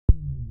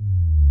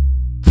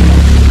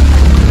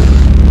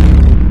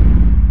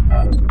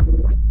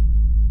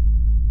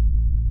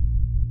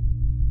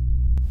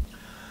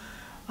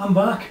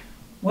Welcome back.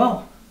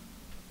 Well,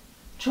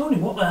 Tony,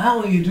 what the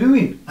hell are you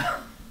doing?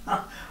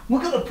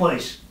 Look at the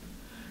place.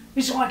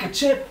 It's like a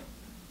tip.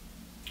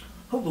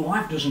 Hope the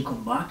wife doesn't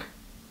come back.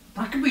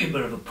 That could be a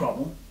bit of a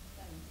problem.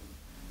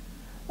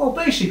 Well,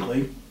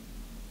 basically,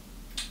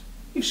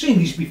 you've seen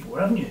these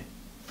before, haven't you?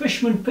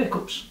 Fishman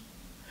pickups.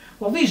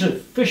 Well, these are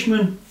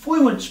Fishman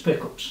Fluence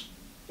pickups.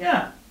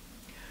 Yeah.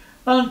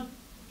 And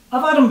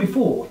I've had them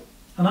before,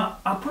 and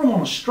I put them on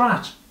a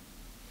Strat.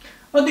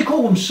 And they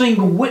call them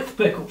single width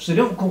pickups. They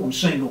don't call them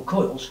single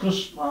coils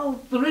because,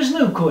 well, there is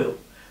no coil.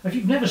 If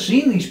you've never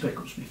seen these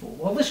pickups before,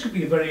 well, this could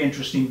be a very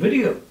interesting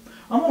video.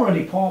 I'm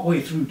already part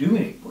way through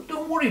doing it, but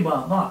don't worry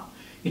about that.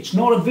 It's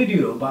not a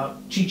video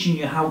about teaching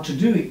you how to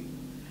do it.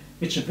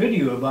 It's a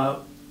video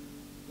about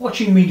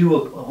watching me do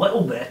a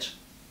little bit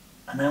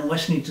and then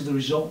listening to the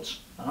results.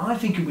 And I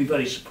think you'll be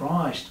very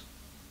surprised.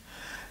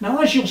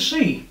 Now, as you'll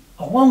see,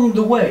 along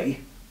the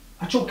way,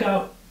 I took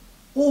out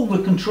all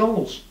the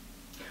controls.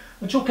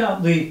 I took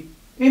out the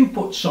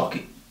input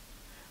socket.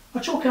 I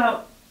took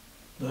out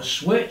the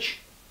switch.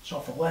 It's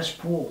off a Les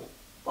Paul.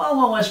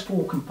 Well, a Les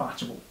Paul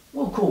compatible.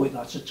 We'll call it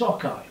that, a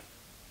Tokai.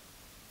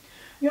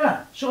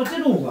 Yeah, so I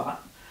did all that.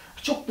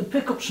 I took the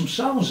pickups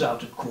themselves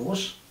out, of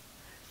course.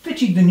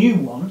 Fitted the new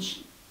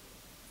ones.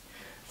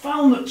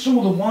 Found that some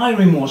of the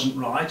wiring wasn't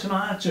right and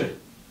I had to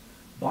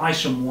buy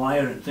some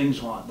wire and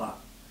things like that.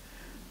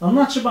 And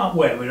that's about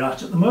where we're at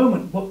the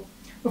moment. But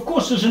of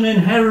course there's an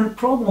inherent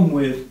problem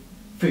with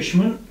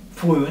Fishman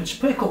Fluence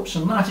pickups,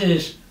 and that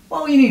is,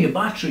 well, you need a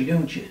battery,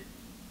 don't you?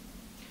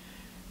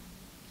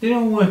 They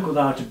don't work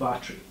without a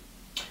battery.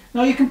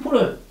 Now you can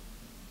put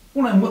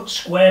one of them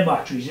square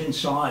batteries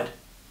inside.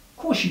 Of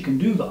course you can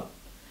do that.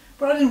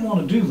 But I didn't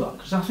want to do that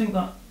because I think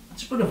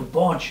that's a bit of a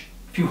bodge,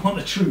 if you want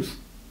the truth.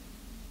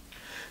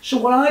 So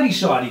what I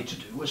decided to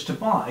do was to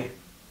buy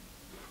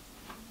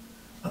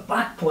a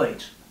back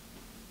plate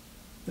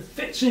that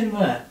fits in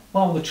there.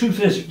 Well, the truth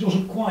is it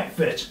doesn't quite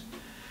fit.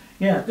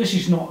 Yeah, this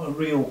is not a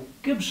real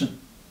Gibson.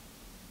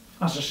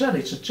 As I said,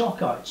 it's a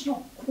Tokai. It's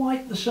not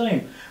quite the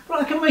same, but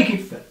I can make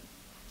it fit.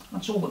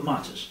 That's all that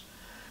matters.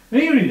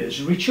 And here it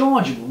is, a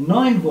rechargeable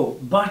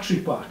 9-volt battery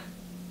pack.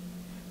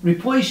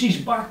 Replaces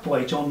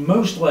backplate on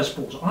most Les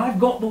Pauls. I've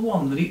got the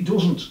one that it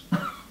doesn't.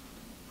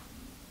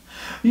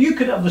 You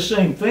could have the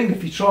same thing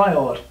if you try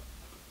hard.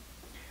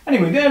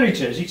 Anyway, there it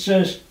is. It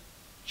says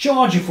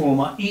charger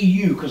format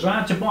EU because I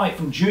had to buy it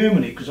from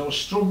Germany because I was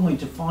struggling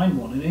to find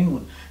one in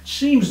England. It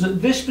seems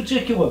that this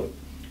particular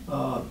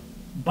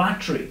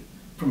battery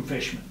from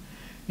Fishman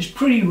is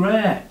pretty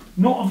rare.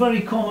 Not a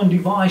very common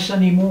device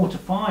anymore to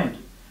find.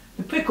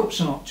 The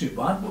pickups are not too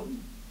bad, but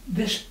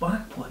this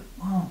backplate,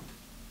 wow,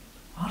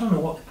 I don't know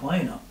what they're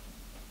playing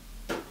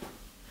at.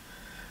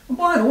 And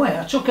by the way,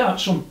 I took out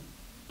some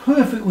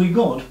perfectly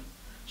good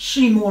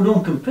Seymour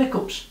Duncan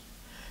pickups.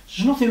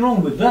 There's nothing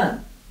wrong with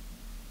them,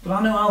 but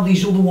I know how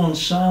these other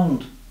ones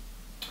sound.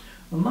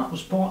 And that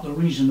was part of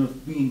the reason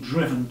of being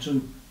driven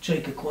to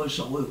take a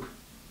closer look.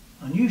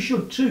 And you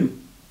should too.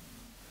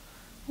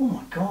 Oh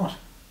my God,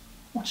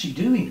 what's he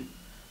doing?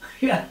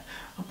 Yeah,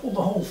 I pulled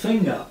the whole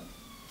thing out.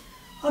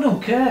 I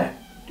don't care,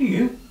 do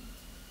you?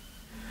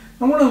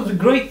 And one of the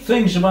great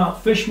things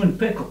about Fishman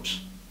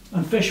pickups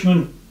and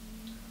Fishman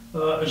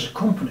as a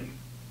company,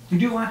 they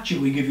do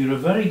actually give you a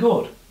very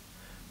good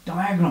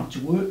diagram to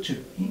work to.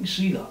 You can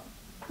see that.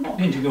 I'm not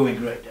going to go in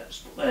great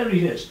depth, but there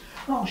it is.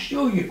 I'll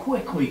show you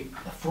quickly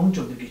the front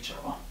of the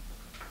guitar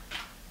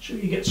so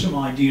you get some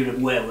idea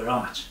of where we're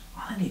at.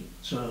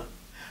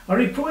 I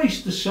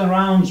replaced the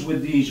surrounds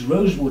with these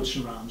rosewood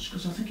surrounds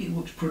because I think it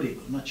looks pretty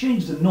good, and I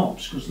changed the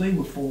knobs because they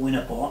were falling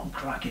apart and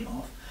cracking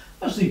off,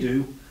 as they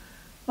do.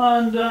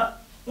 And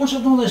once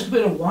I've done this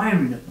bit of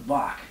wiring at the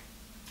back,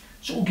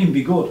 it's all going to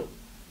be good.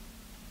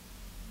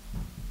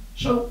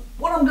 So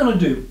what I'm going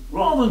to do,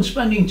 rather than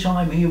spending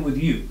time here with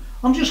you,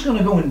 I'm just going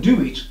to go and do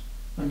it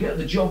and get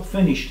the job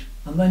finished,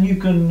 and then you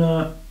can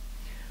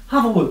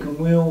have a look and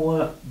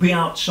we'll be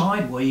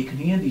outside where you can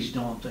hear these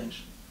darn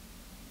things.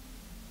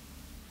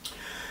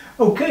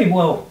 Okay,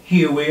 well,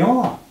 here we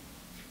are.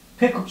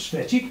 Pickups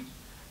fitted,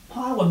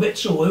 pile of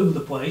bits all over the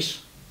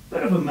place,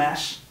 bit of a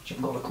mess, which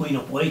I've got to clean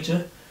up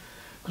later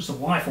because the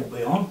wife will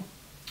be on.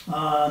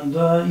 And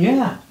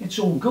yeah, it's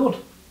all good.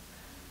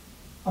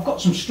 I've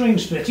got some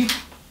strings fitted,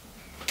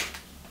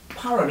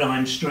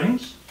 Paradigm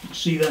strings. You can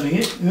see them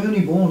here,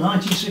 Ernie Ball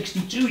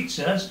 1962 it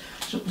says,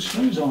 so the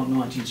strings aren't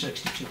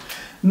 1962.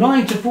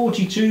 9 to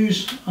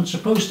 42s and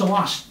supposed to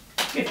last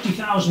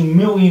 50,000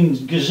 million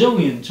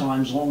gazillion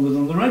times longer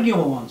than the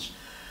regular ones.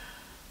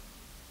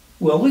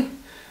 Will they?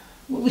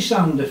 Will they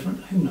sound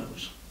different? Who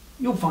knows?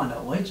 You'll find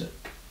out later.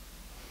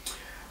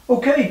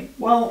 Okay,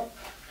 well,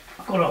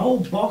 I've got a whole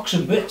box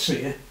of bits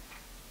here.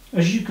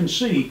 As you can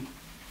see,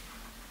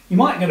 you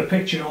might get a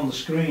picture on the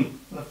screen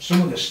of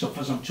some of this stuff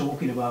as I'm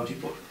talking about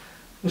it, but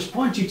there's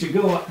plenty to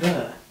go up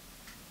there.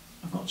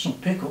 I've got some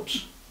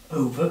pickups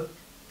over.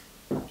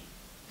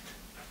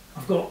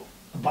 I've got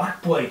a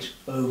back plate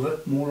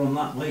over, more on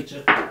that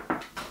later.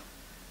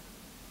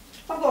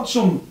 I've got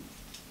some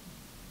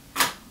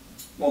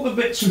other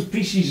bits and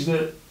pieces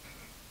that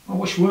I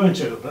wish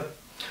weren't over.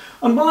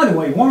 And by the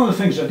way, one of the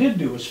things I did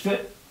do was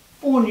fit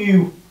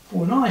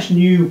four nice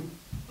new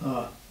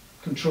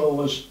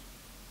controllers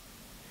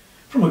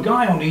from a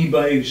guy on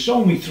eBay who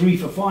sold me 3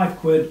 for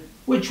 £5,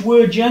 which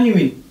were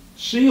genuine,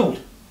 sealed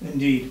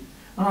indeed,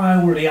 and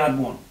I already had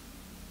one.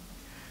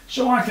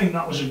 So I think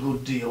that was a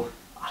good deal.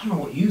 I don't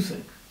know what you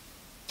think.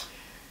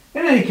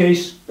 In any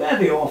case, there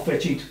they are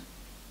fitted.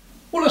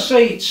 Would I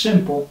say it's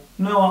simple?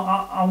 No,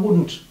 I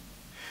wouldn't.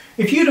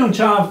 If you don't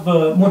have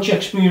much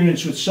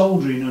experience with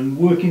soldering and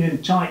working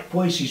in tight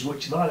places,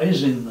 which that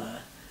is in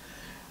there,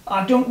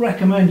 I don't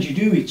recommend you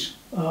do it.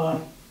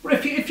 But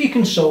if you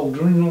can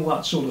solder and all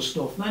that sort of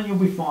stuff, then you'll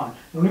be fine.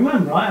 And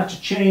remember, I had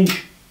to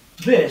change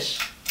this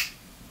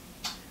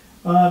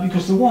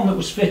because the one that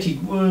was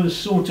fitted was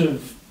sort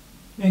of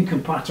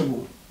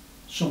incompatible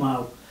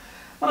somehow.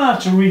 And I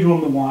had to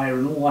rerun the wire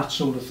and all that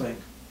sort of thing.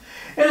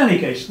 In any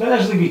case,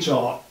 there's the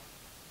guitar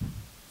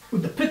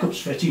with the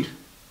pickups fitted.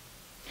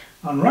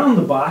 And round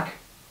the back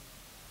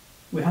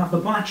we have the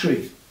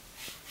battery.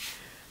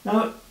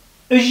 Now,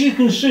 as you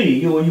can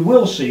see, or you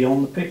will see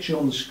on the picture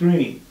on the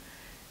screen,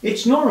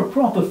 it's not a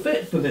proper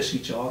fit for this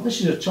guitar.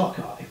 This is a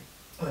Tokai,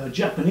 a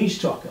Japanese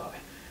Tokai,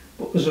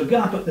 but there's a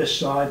gap at this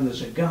side and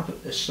there's a gap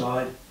at this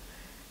side,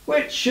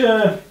 which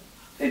it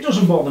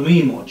doesn't bother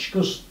me much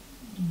because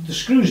the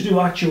screws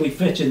do actually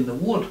fit in the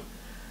wood,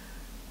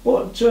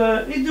 but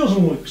it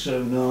doesn't look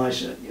so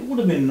nice. It would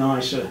have been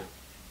nicer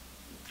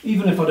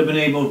even if I'd have been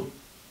able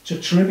to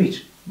trim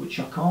it, which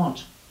I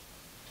can't.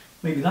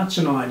 Maybe that's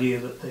an idea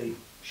that they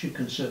should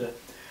consider.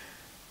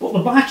 But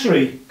the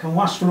battery can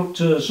last for up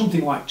to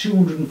something like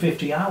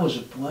 250 hours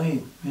of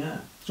playing, yeah,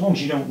 as long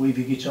as you don't leave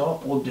your guitar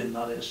plugged in,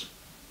 that is.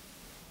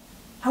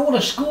 How would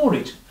I score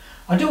it?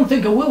 I don't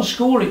think I will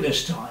score it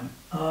this time.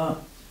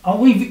 I'll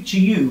leave it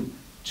to you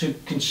to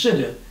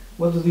consider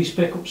whether these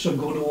pickups are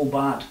good or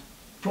bad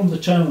from the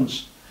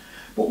tones.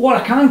 But what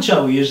I can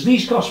tell you is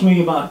these cost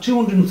me about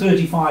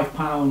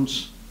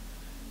 £235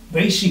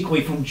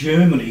 basically from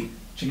Germany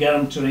to get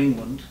them to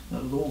England,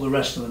 with all the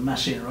rest of them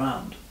messing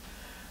around.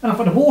 And if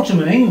I'd have bought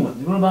them in England,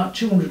 they were about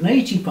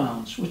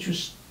 £280, which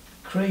was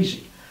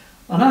crazy.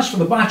 And as for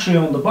the battery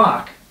on the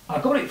back, I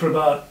got it for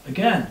about,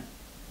 again,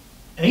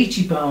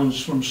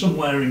 £80 from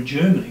somewhere in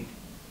Germany.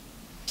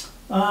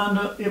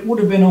 And it would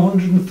have been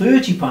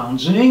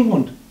 £130 in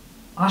England.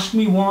 Ask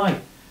me why.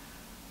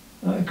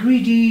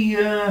 Greedy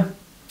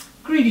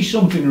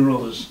something or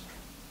others.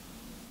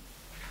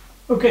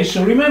 Okay,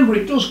 so remember,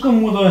 it does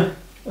come with a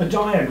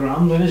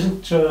diagram that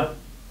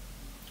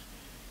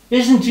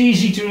isn't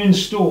easy to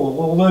install.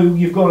 Although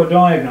you've got a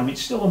diagram,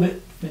 it's still a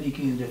bit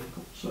finicky and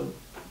difficult. So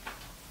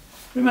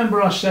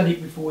remember, I said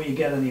it before you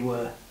get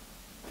anywhere.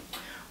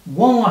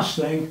 One last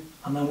thing,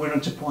 and then we're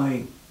into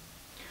playing.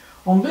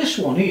 On this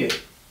one here,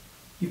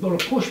 you've got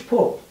a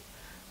push-pull,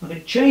 and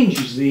it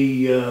changes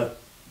the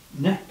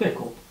neck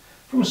pickup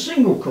from a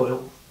single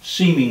coil,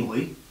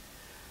 seemingly,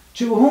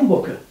 to a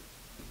humbucker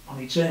on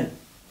its end.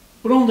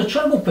 But on the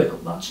treble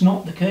pickup, that's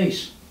not the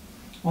case.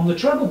 On the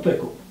treble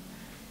pickup,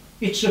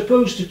 it's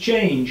supposed to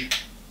change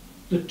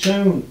the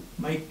tone,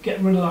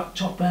 get rid of that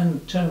top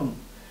end tone.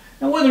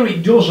 Now whether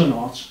it does or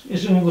not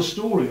is another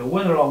story, or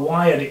whether I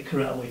wired it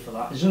correctly for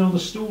that is another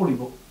story.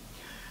 But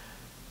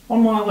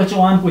on my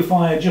little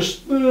amplifier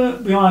just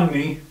behind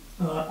me,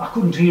 I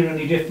couldn't hear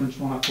any difference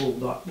when I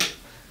pulled that. But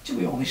to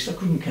be honest, I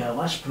couldn't care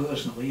less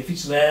personally. If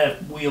it's there,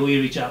 we'll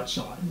hear it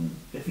outside, and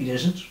if it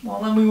isn't,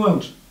 well then we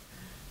won't.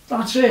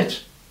 That's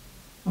it.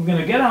 I'm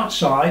going to get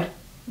outside,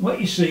 let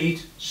you see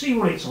it, see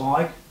what it's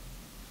like,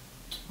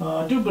 do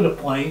a bit of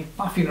playing,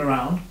 faffing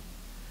around,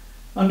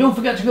 and don't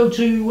forget to go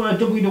to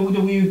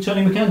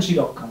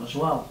www.tonymckenziecom as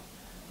well,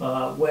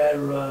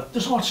 where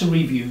there's lots of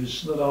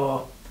reviews that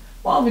are,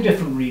 well, they're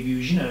different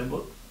reviews, you know,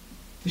 but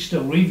they're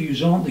still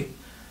reviews, aren't they?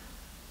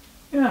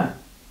 Yeah,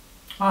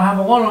 I have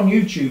a lot on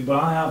YouTube, but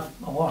I have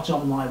a lot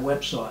on my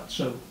website,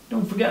 so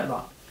don't forget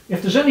that.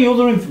 If there's any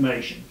other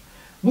information,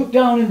 look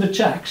down in the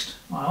text.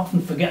 I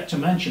often forget to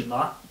mention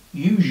that.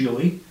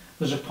 Usually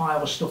there's a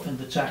pile of stuff in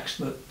the text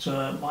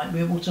that might be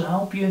able to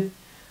help you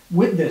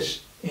with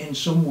this in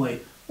some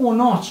way, or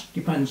not,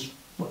 depends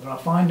whether I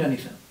find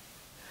anything.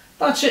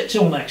 That's it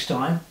till next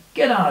time.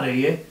 Get out of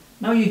here.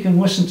 Now you can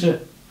listen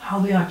to how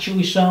they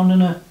actually sound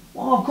in a,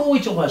 well, I'll call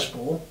it a Les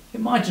Paul.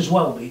 It might as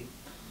well be.